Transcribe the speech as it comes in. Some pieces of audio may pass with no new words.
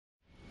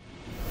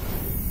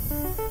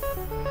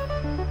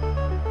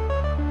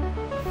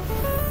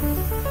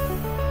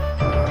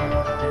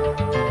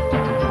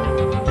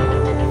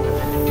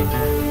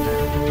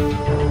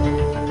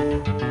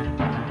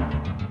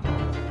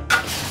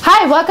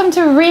Hi, welcome to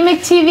REMIC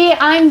TV.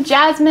 I'm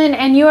Jasmine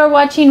and you are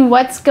watching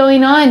What's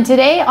Going On.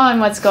 Today on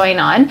What's Going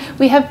On,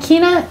 we have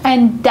Keena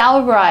and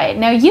Delroy.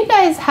 Now you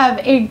guys have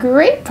a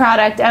great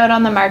product out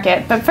on the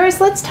market, but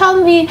first let's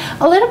tell me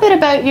a little bit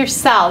about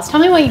yourselves. Tell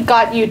me what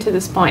got you to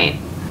this point.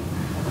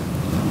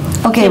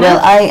 Okay, well,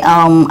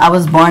 I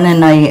was born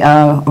and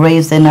I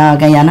raised in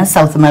Guyana,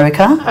 South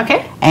America.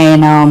 Okay.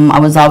 And I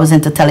was always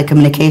into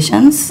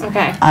telecommunications.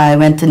 Okay. I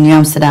went to New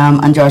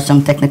Amsterdam and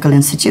Georgetown Technical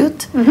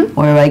Institute,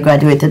 where I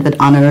graduated with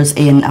honors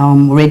in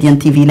radio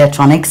and TV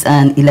electronics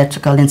and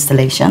electrical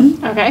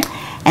installation. Okay.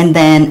 And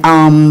then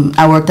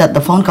I worked at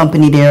the phone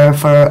company there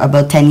for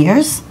about 10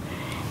 years.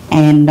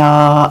 And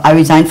I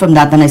resigned from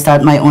that, and I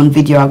started my own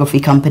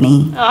videography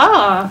company.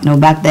 Ah. You know,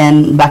 back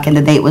in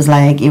the day, it was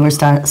like you were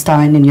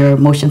starring in your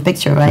motion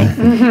picture, right?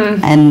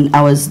 And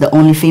I was the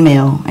only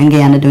female in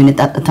Guyana doing it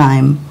at the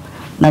time.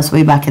 That's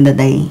way back in the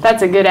day.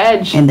 That's a good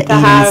edge. In the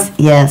 80s,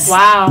 yes.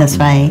 Wow. That's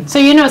right. So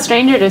you're no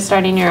stranger to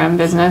starting your own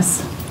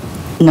business.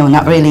 No,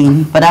 not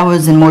really. But I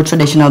was in more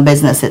traditional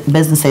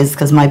businesses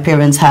because my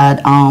parents had,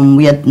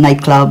 we had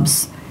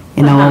nightclubs,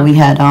 you know, we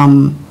had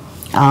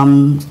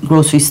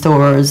grocery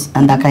stores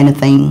and that kind of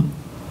thing.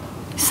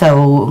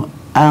 So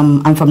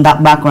I'm from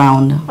that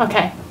background.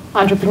 Okay.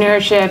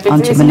 Entrepreneurship. It's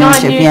not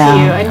Entrepreneurship, new to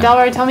you. And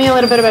Delroy, tell me a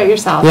little bit about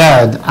yourself.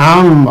 Yeah,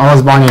 I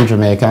was born in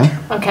Jamaica.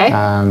 Okay.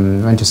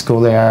 Went to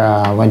school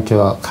there. Went to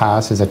a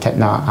class as a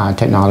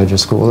technology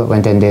school.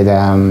 Went and did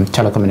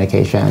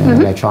telecommunication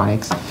and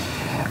electronics.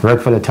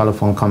 Worked for the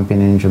telephone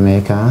company in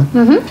Jamaica.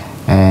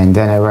 And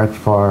then I worked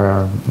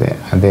for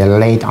the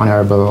late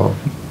Honorable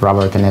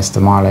Robert and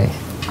Esther Marley.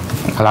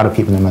 A lot of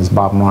people know him as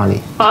Bob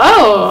Marley.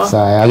 Oh! So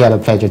I got a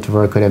pleasure to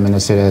work with him in the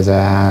studio as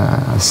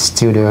a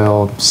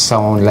studio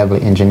sound level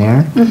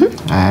engineer.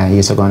 I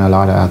used to go on a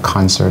lot of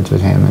concerts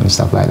with him and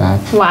stuff like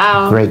that.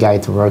 Wow. Great guy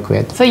to work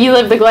with. So you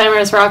lived the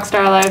glamorous rock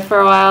star life for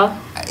a while?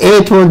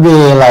 It would be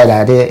like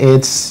that.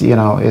 It's, you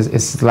know,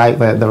 it's like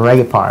the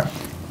reggae part.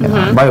 You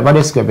know? But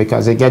it's good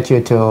because it gets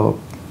you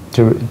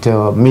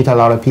to meet a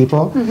lot of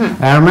people.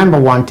 And I remember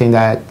one thing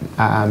that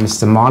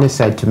Mr. Marley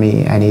said to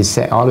me, and he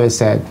always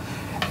said,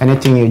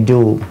 anything you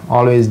do,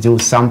 always do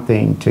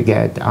something to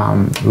get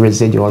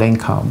residual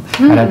income.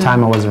 At the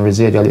time I wasn't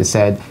residual, he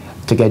said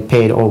to get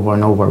paid over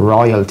and over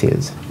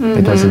royalties.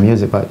 It was the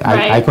music, but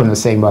I couldn't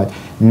sing, but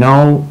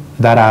know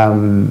that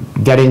I'm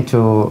getting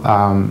to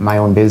my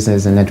own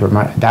business and network.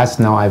 That's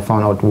now I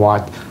found out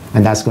what,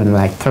 and that's going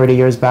like 30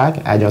 years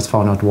back, I just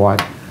found out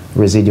what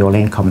residual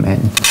income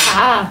meant.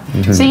 Ah,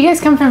 so you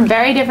guys come from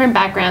very different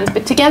backgrounds,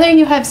 but together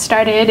you have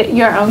started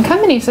your own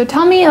company. So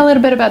tell me a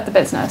little bit about the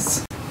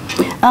business.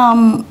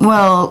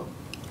 Well,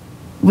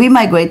 I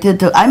migrated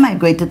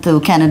to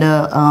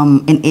Canada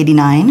in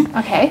 '89.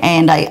 Okay.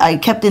 And I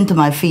kept into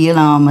my field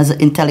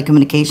in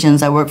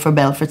telecommunications. I worked for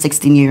Bell for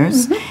 16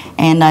 years.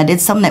 And I did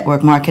some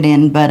network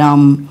marketing, but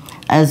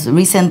as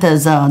recent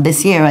as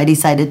this year, I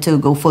decided to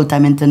go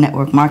full-time into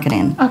network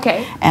marketing.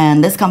 Okay.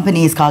 And this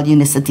company is called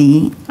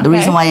Unicity. The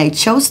reason why I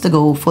chose to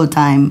go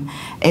full-time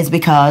is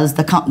because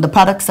the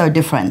products are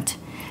different.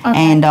 Okay.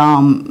 And,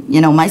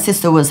 you know, my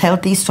sister was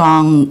healthy,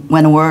 strong,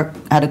 went to work,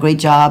 had a great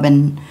job,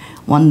 and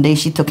one day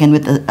she took in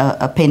with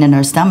a pain in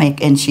her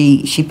stomach, and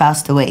she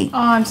passed away. Oh,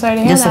 I'm sorry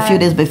to hear Just that. a few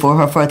days before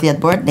her 40th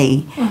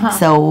birthday.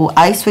 So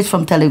I switched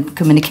from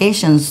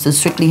telecommunications to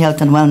strictly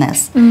health and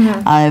wellness.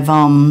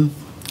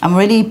 I'm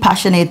really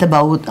passionate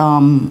about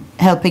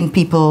helping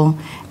people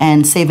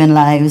and saving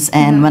lives.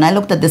 And when I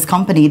looked at this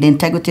company, the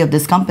integrity of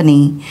this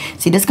company,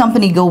 see, this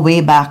company go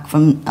way back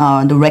from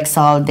the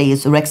Rexall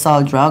days, the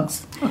Rexall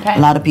drugs. Okay. A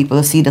lot of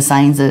people see the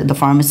signs, the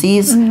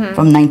pharmacies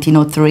from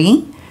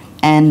 1903.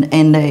 And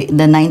in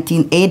the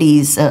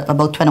 1980s,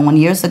 about 21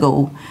 years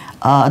ago,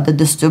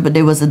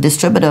 there was a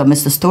distributor,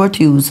 Mr. Stuart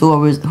Hughes,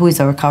 who is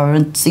our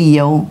current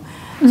CEO,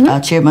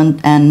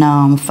 chairman, and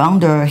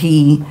founder.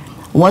 He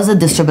was a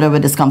distributor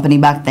with this company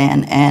back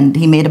then, and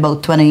he made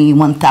about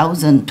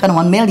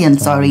 $21 million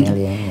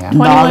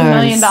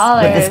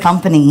with this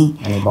company.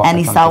 And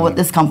he saw what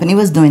this company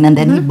was doing, and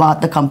then he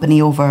bought the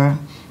company over.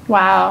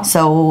 Wow.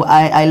 So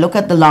I look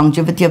at the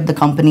longevity of the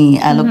company.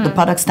 I look, the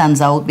product stands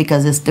out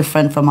because it's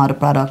different from other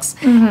products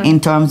in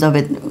terms of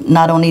it.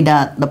 Not only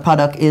that, the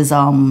product is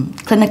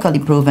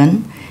clinically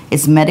proven,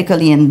 it's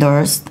medically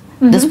endorsed.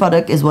 This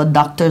product is what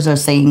doctors are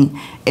saying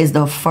is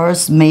the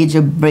first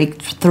major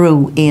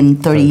breakthrough in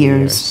 30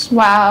 years.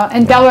 Wow.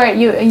 And Delroy,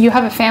 you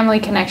have a family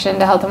connection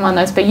to health and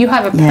wellness, but you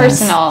have a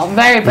personal,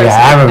 very personal I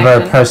have connection. a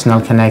very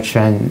personal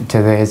connection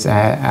to this.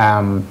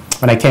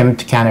 When I came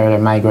to Canada, I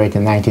migrated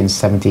in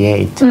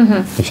 1978,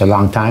 which is a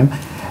long time.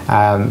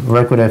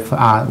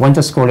 Went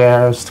to school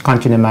there,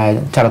 continued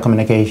my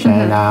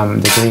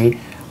telecommunication degree.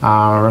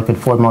 Worked with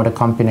Ford Motor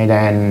Company,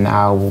 then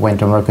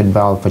went and worked with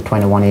Bell for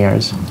 21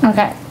 years.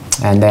 Okay.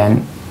 And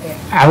then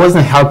I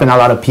wasn't helping a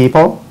lot of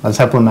people. I was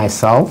helping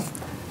myself.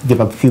 Give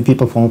a few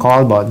people phone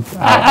call, but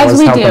I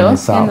was helping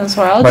myself. In this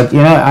world. But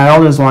you know, I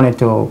always wanted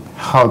to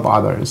help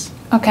others.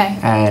 Okay.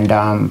 And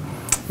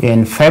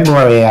in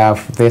February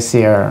of this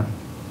year,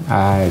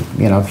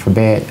 you know,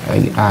 forbid,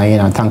 you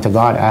know, thank to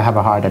God, I have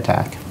a heart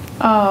attack.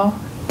 Oh.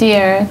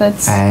 dear,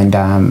 that's and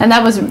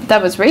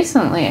that was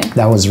recently.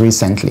 That was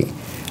recently.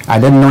 I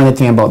didn't know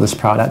anything about this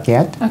product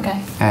yet. Okay.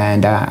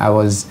 And I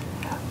was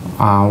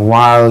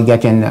while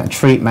getting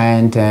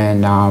treatment and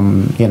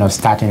you know,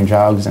 starting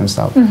drugs and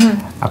stuff.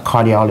 A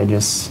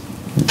cardiologist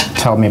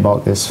told me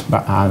about this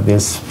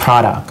this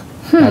product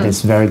that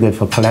is very good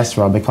for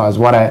cholesterol, because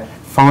what I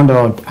found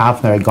out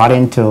after I got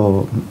into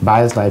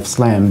BioLife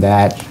Slim,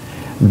 that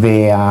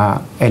the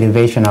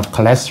elevation of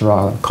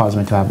cholesterol caused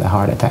me to have the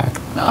heart attack.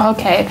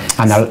 Okay.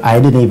 And I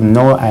didn't even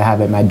know I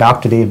have it. My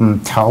doctor didn't even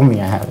tell me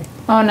I have it.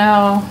 Oh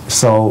no.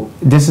 So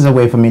this is a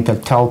way for me to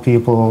tell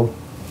people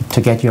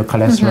to get your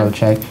cholesterol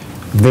checked.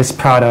 This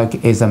product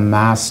is a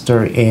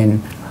master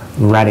in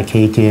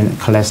eradicating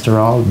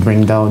cholesterol,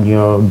 bring down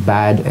your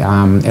bad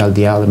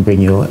LDL and bring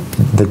you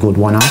the good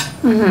one up.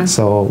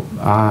 So,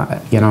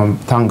 you know,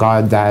 thank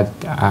God that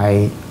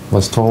I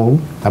was told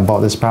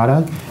about this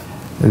product.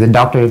 The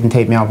doctor even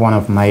take me off one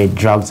of my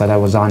drugs that I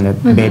was on, the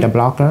beta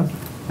blocker,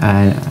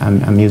 and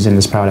I'm using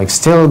this product.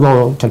 Still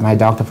go to my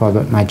doctor for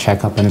my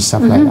checkup and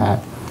stuff like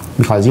that,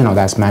 because, you know,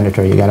 that's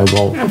mandatory. You gotta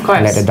go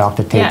let the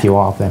doctor take you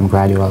off them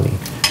gradually.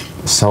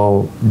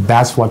 So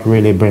that's what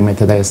really bring me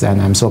to this,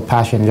 and I'm so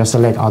passionate just to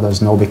let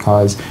others know,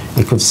 because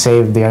it could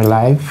save their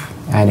life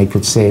and it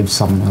could save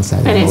someone else.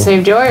 And it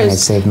saved yours. And it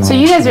saved mine. So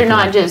you guys are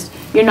not just,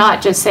 you're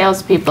not just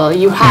salespeople.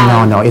 You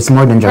have no, it's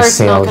more than just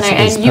sales.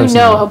 And you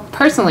know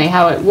personally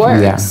how it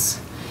works.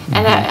 Yeah.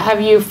 And have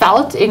you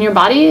felt in your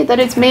body that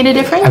it's made a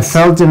difference? I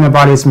felt in my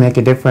body it's make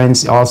a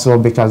difference also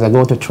because I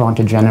go to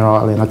Toronto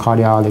General and a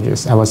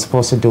cardiologist. I was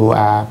supposed to do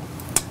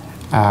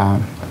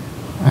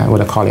what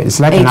do I call it? It's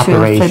like an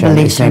operation.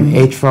 It's named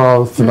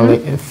atrial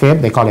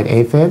fib. They call it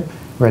AFib,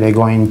 where they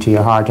go into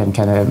your heart and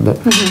kind of.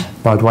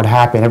 But what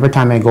happened? Every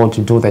time I go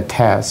to do the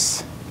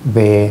test,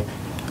 the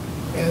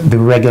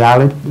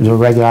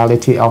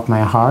regularity of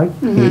my heart,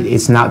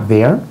 it's not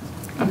there.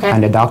 Okay.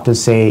 And the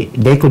doctors say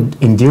they could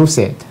induce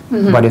it,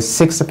 but it's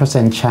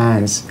 60%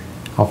 chance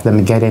of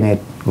them getting it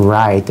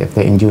right if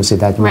they induce it.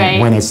 That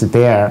when it's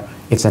there,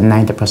 it's a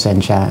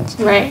 90% chance.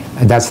 Right.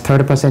 That's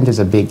 30% is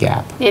a big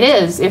gap. It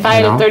is. If I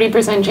had a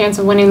 30% chance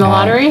of winning the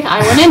lottery, I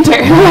would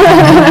enter.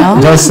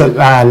 Just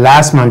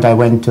last month, I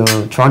went to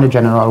Toronto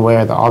General,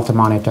 where the Alta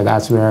monitor,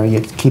 that's where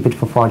you keep it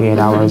for 48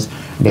 hours.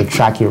 They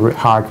track your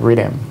heart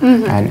rhythm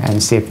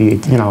and see if you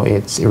know,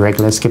 it's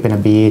irregular, skipping a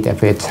beat,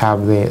 if it's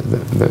have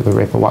the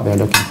rip of what they're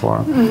looking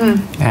for.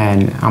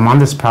 And I'm on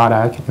this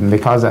product, and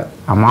because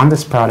I'm on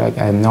this product,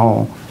 I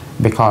know,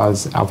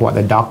 because of what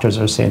the doctors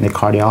are saying, the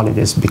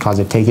cardiologists, because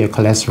they take your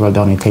cholesterol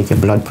down, they take your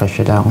blood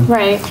pressure down.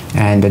 Right.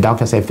 And the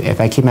doctor said, if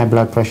I keep my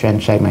blood pressure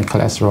and check my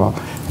cholesterol,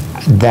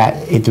 that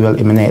it will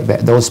eliminate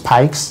those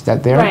spikes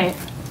that there. Right.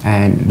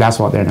 And that's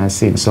what they're not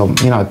seeing. So,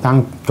 you know,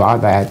 thank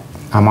God that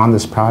I'm on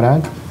this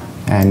product,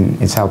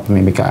 and it's helping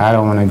me, because I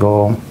don't want to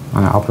go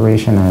on an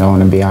operation. I don't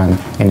want to be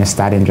in a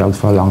statin drugs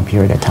for a long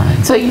period of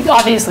time. So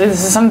obviously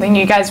this is something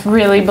you guys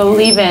really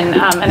believe in, and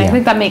I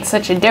think that makes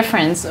such a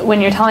difference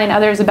when you're telling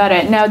others about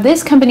it. Now,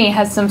 this company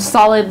has some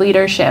solid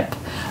leadership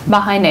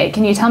behind it.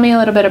 Can you tell me a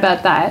little bit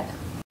about that?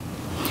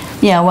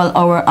 Yeah, well,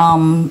 our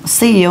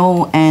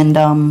CEO and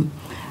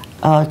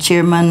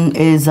chairman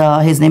is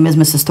his name is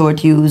Mr. Stuart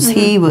Hughes.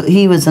 He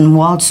was in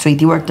Wall Street.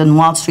 He worked on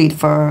Wall Street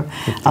for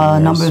a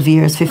number of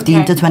years,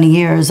 15 to 20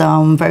 years,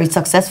 very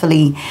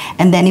successfully.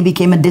 And then he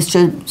became a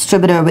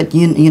distributor with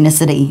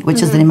Unicity,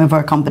 which is the name of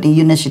our company,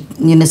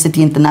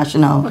 Unicity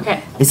International.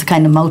 Okay. It's a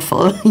kind of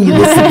mouthful,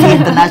 Unicity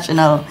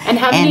International. And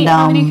how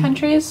many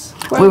countries?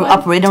 We're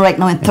operating right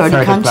now in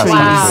 30 countries,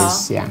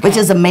 wow. Which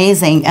is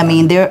amazing. I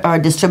mean, there are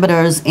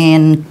distributors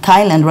in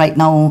Thailand right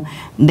now.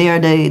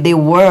 They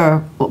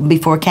were,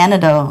 before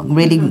Canada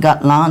really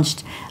got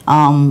launched,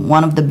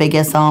 one of the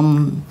biggest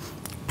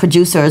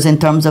producers in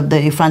terms of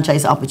the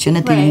franchise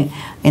opportunity,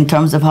 in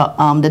terms of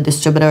how, the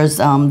distributors,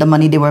 the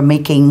money they were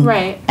making,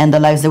 and the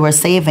lives they were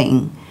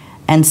saving.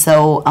 And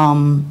so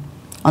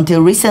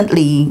until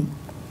recently,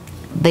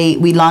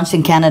 we launched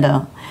in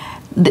Canada.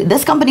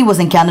 This company was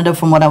in Canada,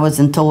 from what I was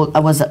told.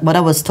 What I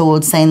was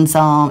told since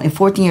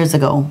 14 years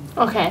ago.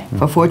 Okay.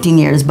 For 14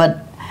 years,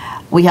 but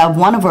we have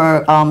one of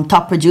our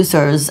top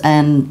producers,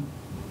 and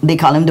they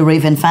call him the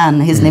Raven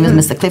fan. His name is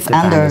Mr. Cliff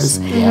Anders.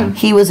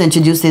 He was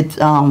introduced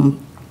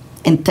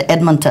into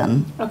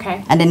Edmonton.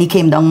 Okay. And then he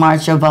came down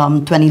March of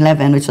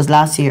 2011, which was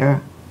last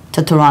year,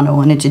 to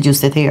Toronto and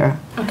introduced it here.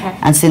 Okay.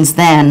 And since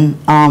then,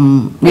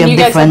 we have you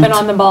guys have been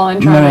on the ball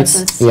in Toronto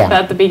since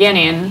about the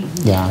beginning.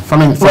 Yeah.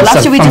 Well,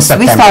 actually,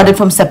 we started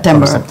from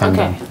September.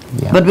 Okay.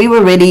 Yeah. But we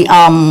were really,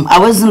 I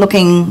wasn't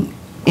looking,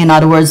 in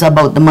other words,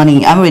 about the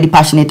money. I'm really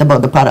passionate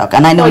about the product,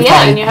 and I know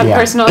and you have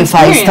personal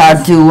experience. I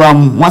start to,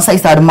 once I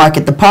start to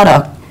market the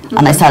product,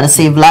 and I start to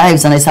save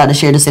lives, and I start to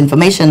share this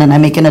information, and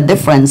I'm making a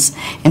difference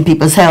in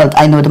people's health,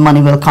 I know the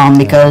money will come,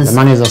 because the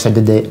money is also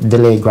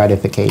delayed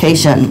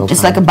gratification.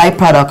 It's like a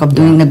byproduct of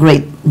doing a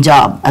great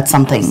job at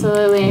something.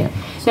 Absolutely. Yeah.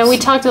 Now, we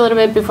talked a little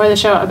bit before the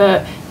show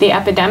about the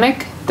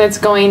epidemic that's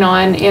going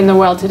on in the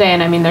world today,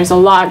 and I mean, there's a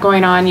lot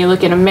going on. You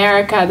look in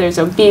America, there's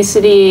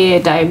obesity,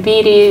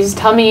 diabetes.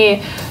 Tell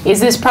me, is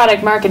this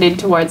product marketed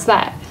towards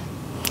that?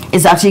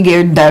 is actually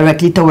geared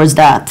directly towards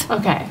that.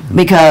 Okay.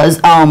 Because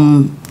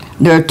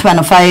there are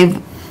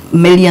 $25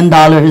 million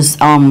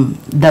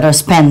that are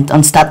spent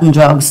on statin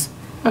drugs.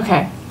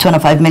 Okay.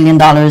 $25 million,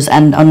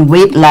 and on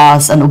weight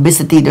loss and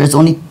obesity, there's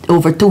only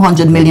over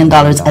 $200 million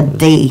a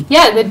day.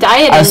 Yeah, the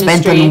diet are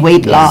spent on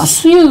weight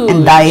loss huge.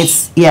 and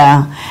diets.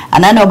 Yeah,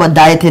 and I know about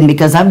dieting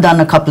because I've done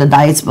a couple of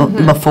diets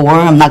before.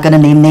 I'm not going to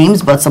name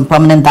names, but some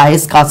prominent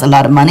diets cost a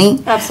lot of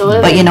money.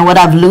 Absolutely. But you know what?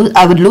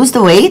 I would lose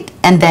the weight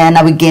and then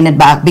I would gain it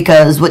back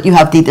because what you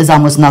have to eat is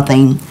almost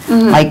nothing,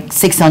 like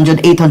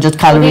 600, 800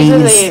 calories. Well,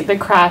 these are the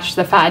crash,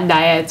 the fad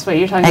diets. What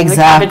you're talking about,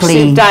 Exactly. the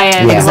cabbage soup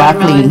diet, the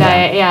Exactly. watermelon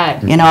diet.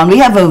 Yeah. You know, and we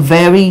have a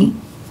very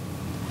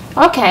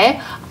Okay.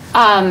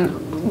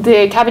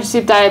 The cabbage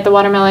soup diet, the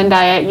watermelon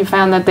diet, you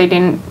found that they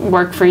didn't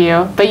work for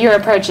you, but your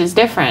approach is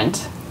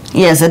different.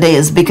 Yes, it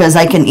is, because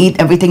I can eat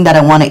everything that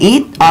I want to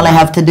eat. All I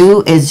have to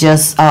do is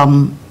just,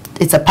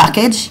 it's a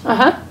package,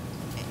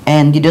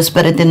 and you just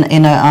put it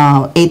in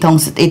a 8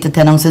 to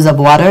 10 ounces of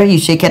water. You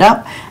shake it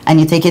up, and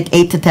you take it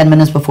 8 to 10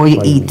 minutes before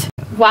you eat.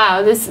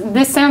 Wow, this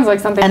sounds like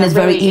something And that it's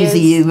very really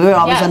easy. is, We're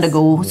always yes. on the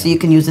go, so you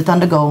can use it on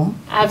the go.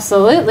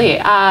 Absolutely.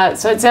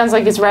 So it sounds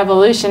like it's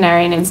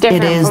revolutionary and it's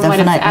different It is, from what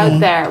is out definitely.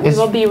 there. We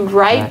will be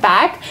right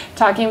back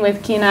talking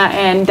with Keena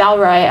and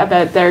Delroy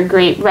about their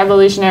great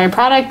revolutionary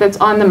product that's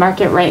on the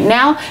market right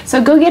now.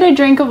 So go get a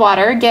drink of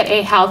water, get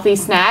a healthy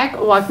snack,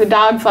 walk the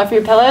dog, fluff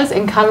your pillows,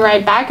 and come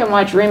right back and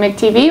watch REMIC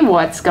TV.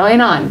 What's going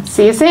on?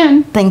 See you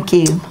soon. Thank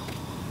you.